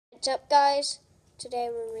What's up, guys?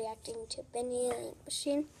 Today we're reacting to Bendy the Ink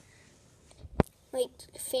Machine. Like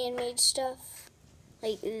fan-made stuff.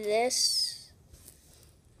 Like this.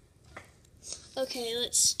 Okay,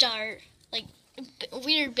 let's start. Like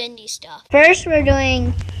weird Bendy stuff. First we're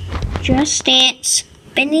doing Just Dance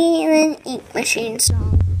Bendy the Ink Machine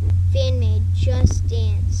song. Fan-made Just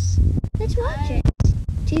Dance. Let's watch it.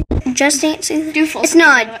 Just Dance. Do full screen. It's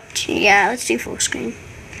not. Yeah, let's do full screen.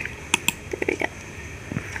 There we go.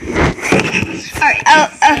 Alright.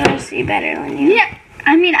 I'll see better than you. Yeah.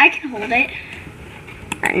 I mean, I can hold it.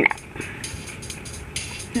 No.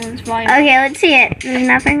 No, okay, let's see it. There's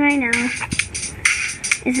nothing right now.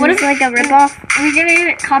 Is this like a ripoff? Are we gonna get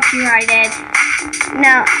it copyrighted?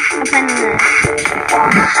 No. I'll put it in this.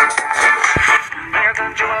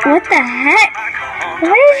 What the heck?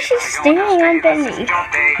 Why is she staring on Bendy?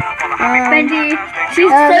 Bendy. She's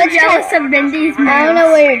so jealous of Bendy's moves. I don't know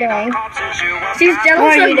what you're doing. She's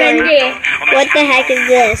jealous of Bendy. What the heck is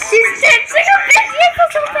this? She's dancing on Bendy. I feel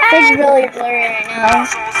so bad. It's really blurry right now.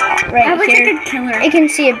 Right I wish here. I could kill her. I can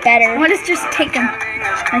see it better. What if just take a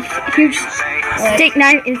huge steak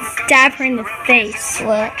knife and stab her in the face?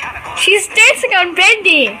 What? She's dancing on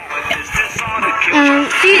Bendy.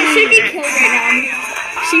 She should be killed right now.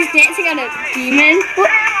 She's dancing on a demon.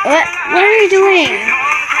 What are you doing?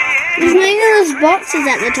 There's not even those boxes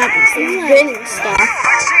at the top. It's Bendy stuff.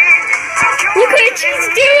 Look what she's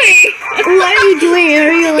doing. What are you doing?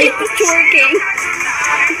 Are you like twerking?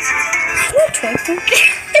 What twerking?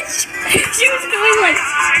 She was going like,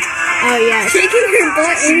 oh yeah, shaking her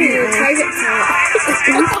butt in her private part.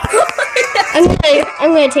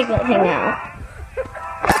 I'm gonna take that thing out.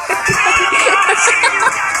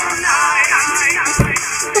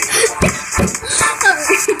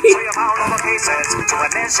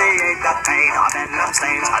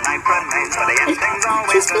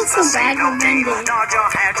 She feels so bad for Bendy.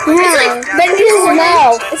 Yeah, Bendy's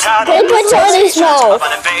mouth. They put on his mouth.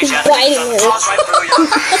 He's biting her.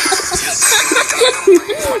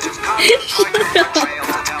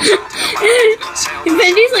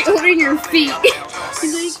 Bendy's like holding your feet.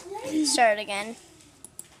 He's like, start again.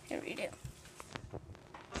 Here we do.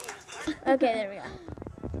 Okay, there we go.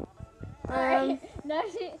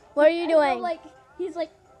 What are you doing? He's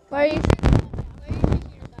like, what are you?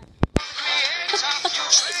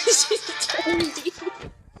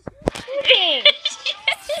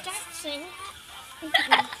 Stop singing.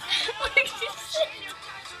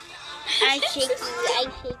 I shake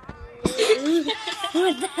you.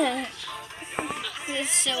 What the heck? This is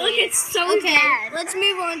so look, weird. it's so bad. Let's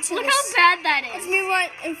move on to look this. how bad that is. Let's move on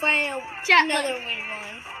and find another weird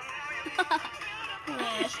one.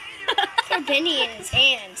 Yeah. Look at Bendy in his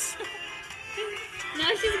hands. Now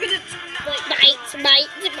she's gonna like Bite.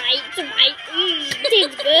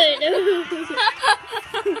 Tastes good.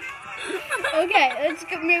 Okay, let's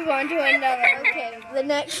move on to another. Okay, the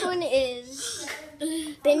next one is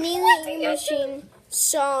Bendy the Ink Machine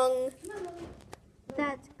song.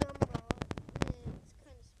 That's gumbo.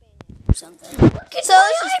 It's kind of Spanish or something. So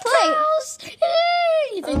let's just play.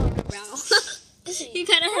 He's a unibrow. He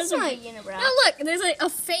kind of has a unibrow. No, look, there's like a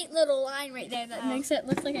faint little line right there that makes it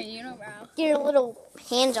look like a unibrow. Get your little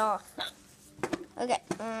hands off. Okay.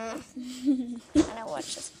 I gotta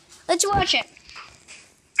watch this. Let's watch it.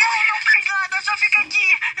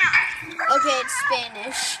 Okay, it's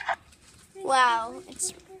Spanish. Wow.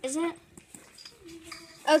 Is it?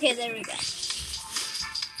 Okay, there we go.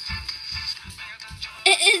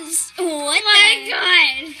 It is. What my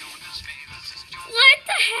god! What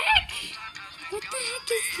the heck? What the heck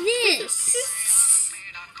is this?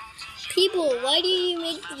 People, why do you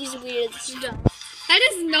make these weird stuff? That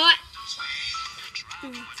is not.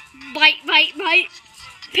 Bite.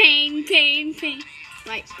 Pain.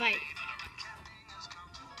 Bite.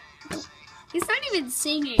 He's not even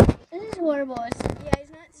singing. This is horrible. Yeah, he's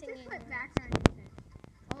not singing. Just put background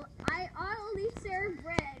music. I'll leave Sarah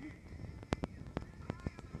bread.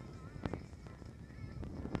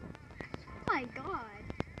 Oh my god.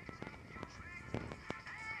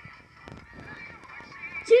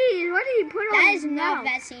 Jeez, what did he put on That his is not mouth?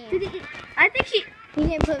 Vaseline. I think He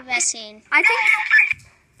didn't put Vaseline. I think.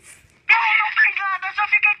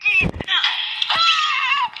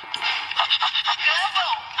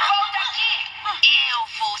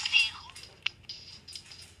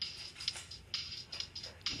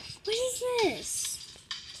 What is this?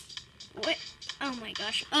 What? Oh my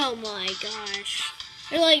gosh. Oh my gosh.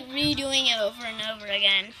 They're like redoing it over and over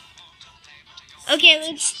again. Okay,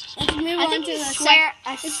 let's move on to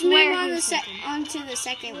the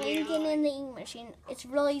second weird one. In the ink machine. It's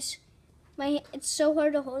really it's so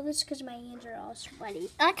hard to hold this because my hands are all sweaty.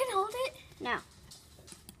 I can hold it. No.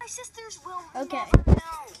 sisters will Okay. never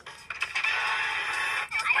know.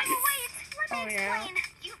 Wait, let me yeah. explain.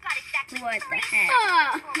 You've got exactly What the 3 heck?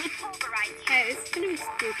 Ah. will pulverize you. Hey, this is gonna be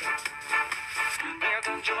stupid.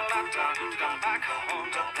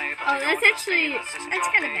 Oh, that's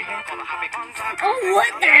kind of better. Oh,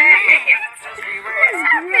 what the heck? What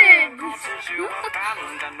happened?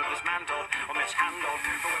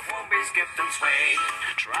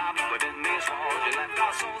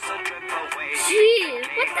 Jeez,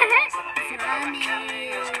 what the heck?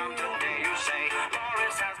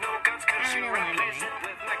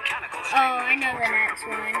 Oh, I know the next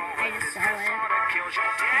one. I just saw it. I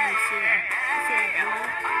didn't see it. See it now.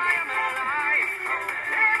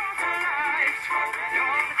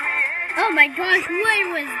 Oh my gosh, what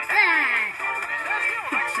was that?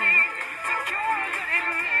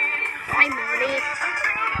 Hi, Marty.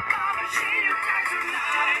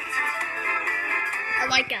 I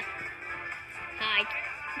like it. Hi.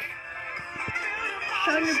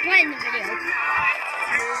 Showing your butt in the video.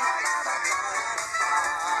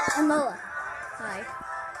 I'm Lola. Hi.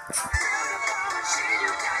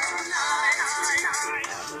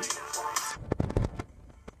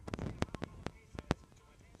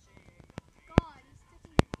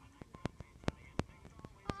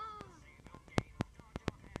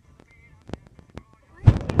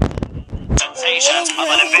 Sensations of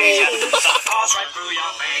an invasion.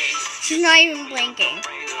 She's not even blinking.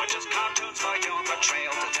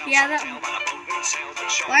 Yeah, that one.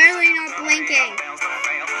 Why are they not blinking?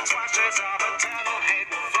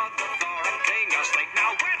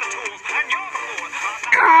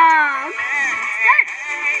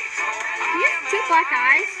 You have 2 black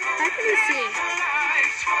eyes? How can you see?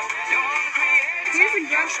 Here's a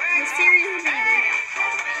girl, the serious baby.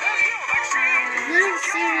 Little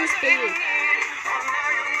serious baby.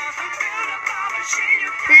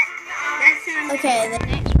 Okay, the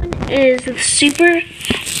next one is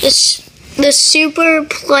the super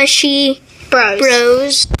plushy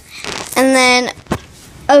bros. And then,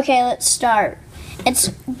 okay, let's start. It's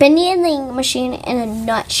Bendy and the Ink Machine in a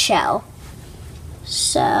nutshell.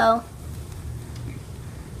 So,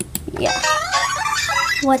 yeah.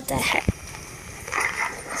 What the heck?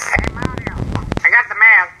 Hey Mario, I got the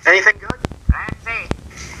mail. Anything good? Let's see.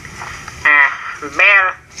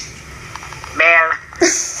 Mail.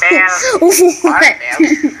 What? Mail.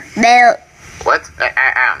 Mail. What? I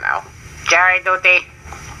don't know. Jury duty.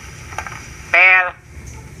 Mail.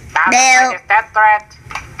 Mail. Death threat.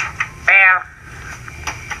 Mail.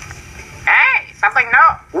 Hey, something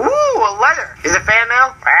new. Ooh, a letter. Is it fan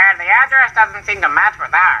mail? Well, the address doesn't seem to match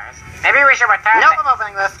with ours. Maybe we should return it. Nope, I'm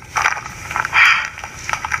opening this.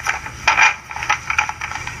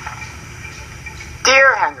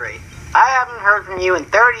 Dear Henry, I haven't heard from you in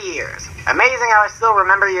 30 years. Amazing how I still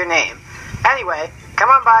remember your name. Anyway, come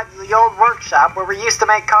on by to the old workshop where we used to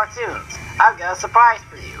make cartoons. I've got a surprise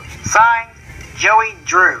for you. Signed, Joey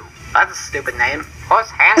Drew. That's a stupid name. Who's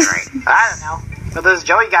Henry? I don't know. But this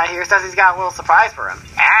Joey guy here says he's got a little surprise for him.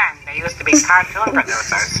 And they used to be cartoon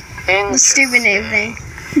producers. Stupid name thing.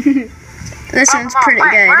 This one's Come on, pretty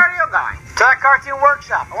good. Where are you going? To that cartoon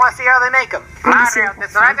workshop. I want to see how they make them. Mario,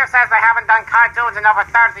 this letter says they haven't done cartoons in over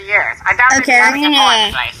 30 years. I doubt Okay, it's I'm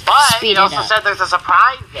gonna But speed he it also up. said there's a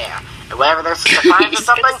surprise there. And whenever there's a surprise or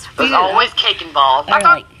something, there's always cake involved. Or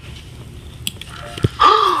like,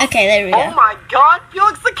 okay, there we Oh go. my god,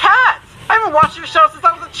 Felix the cat! I haven't watched your show since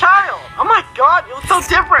I was a child. Oh my god, you look so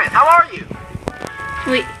different. How are you?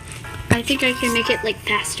 Wait, I think I can make it like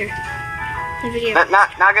faster. The video.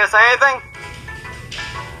 Not gonna say anything?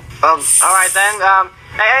 Alright then,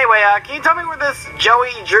 hey, anyway, can you tell me where this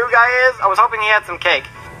Joey Drew guy is? I was hoping he had some cake.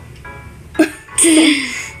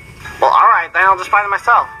 Well, alright then, I'll just find it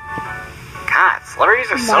myself. God,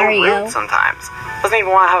 celebrities are so Mario. rude sometimes. Doesn't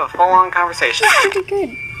even want to have a full-on conversation. Pretty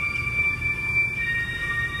good.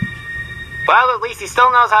 Well, at least he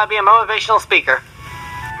still knows how to be a motivational speaker.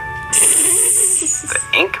 The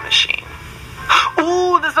ink machine.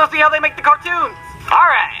 Ooh, this must be how they make the cartoons.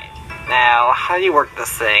 Alright. Now, how do you work this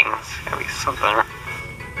thing? There's gotta be something.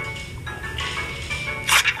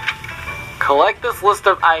 Collect this list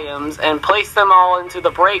of items and place them all into the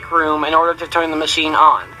break room in order to turn the machine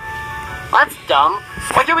on. That's dumb.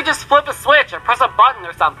 Why can't we just flip a switch or press a button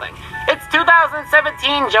or something? It's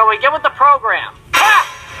 2017, Joey. Get with the program. Ha!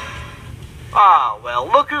 Oh, well,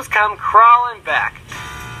 look who's come crawling back.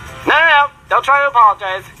 No, don't try to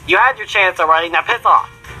apologize. You had your chance already, now piss off.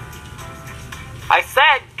 I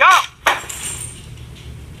said, go!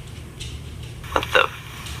 What the...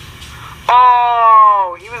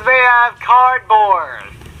 Oh, he was made out of cardboard.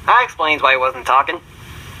 That explains why he wasn't talking.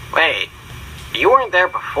 Wait, you weren't there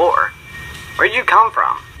before. Where'd you come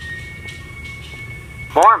from?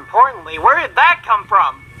 More importantly, where did that come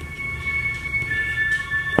from?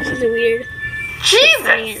 This is weird.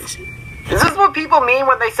 Jesus! Is this what people mean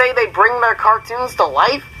when they say they bring their cartoons to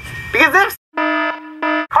life? Because if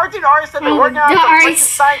cartoon artists have been working on some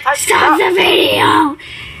Frankenstein type Stop the stuff. video!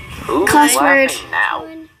 Who's Cuss word. laughing now?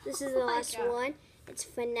 This is the last one. It's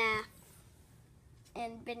FNAF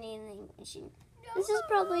and Bendy and the Ink Machine. This is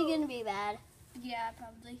probably gonna be bad. Yeah,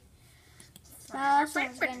 probably. Someone's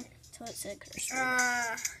gonna say curse word.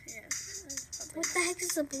 Yeah. What the heck is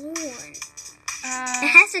the blue one? It Uh,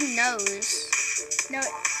 has a nose. no, it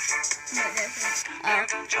doesn't. Oh.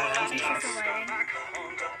 It's just a writing.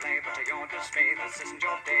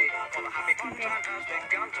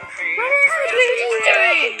 What is he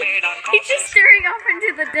doing? He's just staring off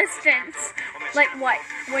into the distance. Like what?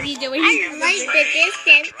 What are you doing? Like the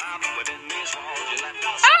distance.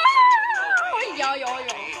 Oh! Yo, yo,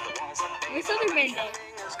 yo. Where's other Bendy?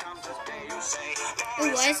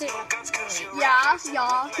 It was Yeah,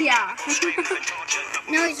 yeah, yeah.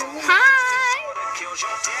 No, he's a little. Hi!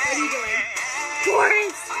 What are you doing?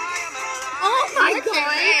 Forrest! Oh my What the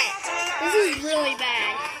god! heck? This is really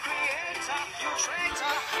bad.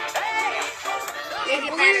 Make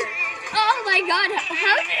it better. Oh my god,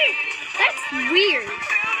 how did... That's weird.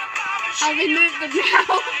 How they moved the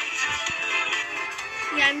mouth.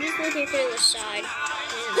 Yeah, I'm just looking for the side.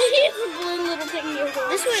 He's a blue little pygmy horse.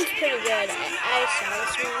 This one's pretty good. I saw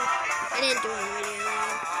this one. I didn't do a video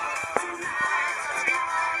though.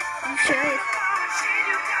 You sure?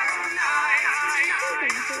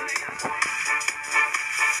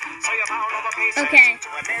 Okay.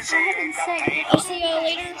 For heaven's sake. I'll see y'all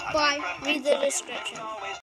later. Bye. Read the description.